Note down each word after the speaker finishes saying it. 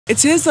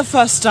It is the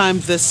first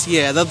time this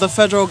year that the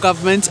federal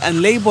government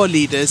and Labour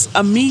leaders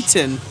are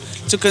meeting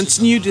to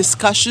continue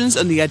discussions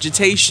on the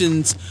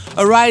agitations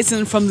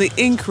arising from the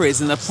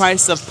increase in the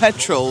price of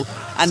petrol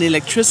and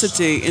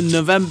electricity in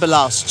November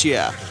last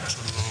year.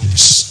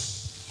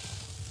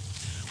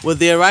 With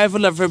the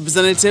arrival of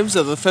representatives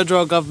of the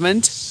federal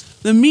government,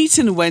 the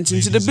meeting went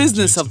into the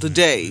business of the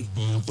day,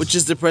 which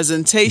is the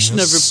presentation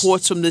of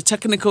reports from the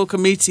Technical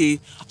Committee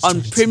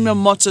on Premium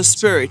Motor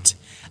Spirit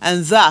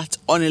and that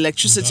on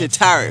electricity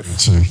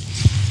tariff.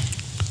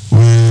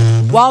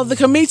 While the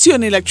Committee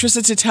on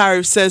Electricity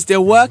Tariff says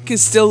their work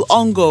is still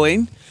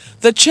ongoing,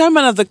 the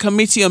chairman of the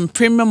Committee on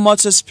Premium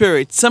Motor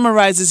Spirit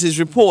summarizes his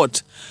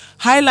report,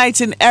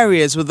 highlighting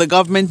areas where the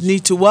government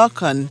need to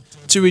work on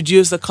to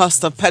reduce the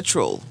cost of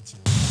petrol.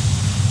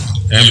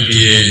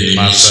 MPA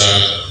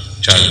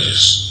NIMASA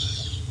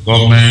charges.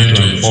 Government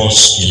to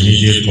enforce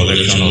immediate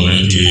collection of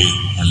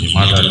MPA and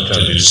NIMASA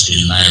charges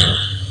in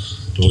Naira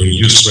to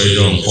reduce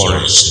pressure on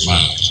forex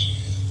demand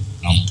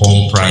and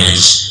pump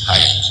price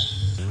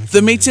hike.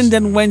 The meeting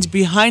then went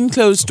behind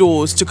closed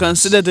doors to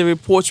consider the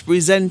report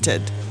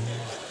presented.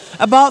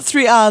 About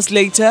 3 hours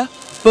later,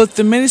 both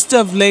the Minister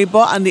of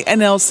Labour and the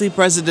NLC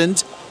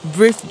President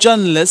briefed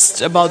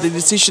journalists about the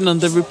decision on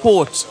the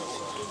report.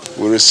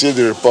 We received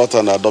the report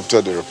and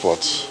adopted the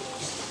report.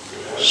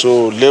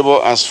 So Labour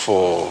asked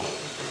for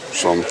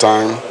some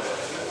time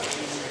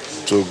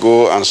to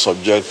go and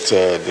subject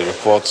the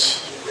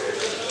report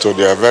to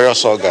their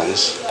various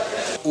organs.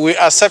 We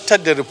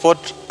accepted the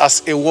report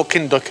as a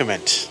working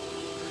document.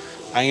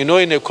 And you know,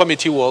 in a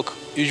committee work,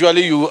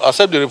 usually you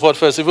accept the report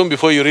first, even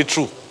before you read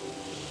through.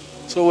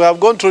 So we have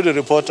gone through the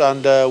report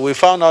and we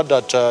found out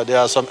that there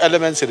are some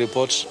elements in the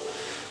report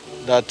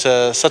that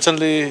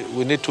certainly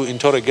we need to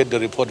interrogate the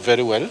report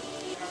very well.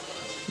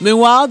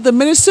 Meanwhile, the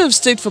Minister of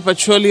State for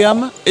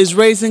Petroleum is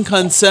raising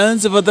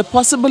concerns over the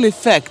possible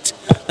effect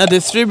that the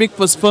 3-week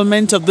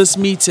postponement of this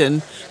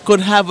meeting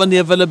could have on the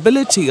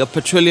availability of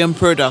petroleum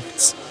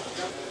products.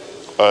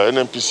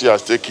 NNPC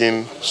has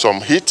taken some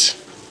heat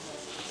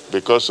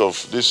because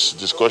of these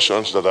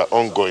discussions that are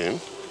ongoing.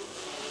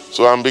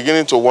 So I'm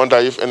beginning to wonder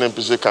if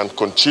NNPC can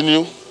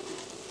continue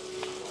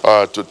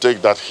to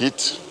take that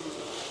heat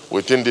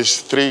within these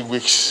 3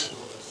 weeks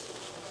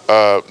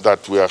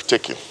that we have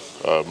taken.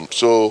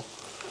 So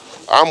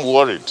I'm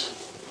worried.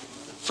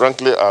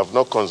 Frankly, I have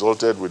not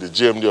consulted with the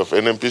GMD of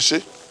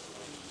NNPC,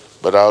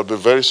 but I'll be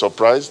very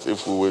surprised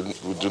if we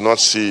do not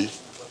see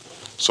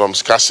some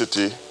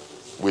scarcity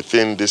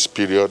within this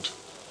period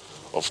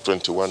of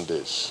 21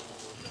 days.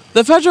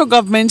 The federal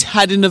government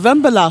had in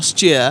November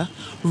last year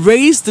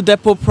raised the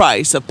depot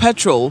price of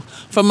petrol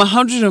from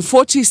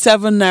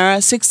 147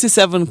 naira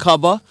 67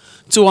 kobo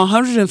to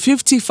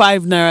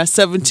 155 naira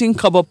 17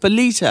 kobo per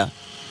litre,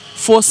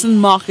 forcing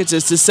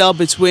marketers to sell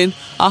between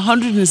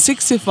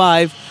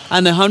 165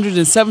 and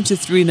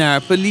 173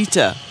 naira per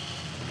litre.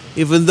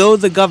 Even though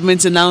the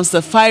government announced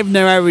a 5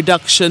 naira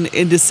reduction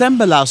in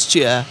December last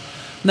year,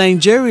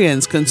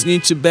 Nigerians continue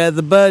to bear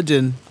the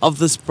burden of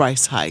this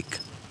price hike.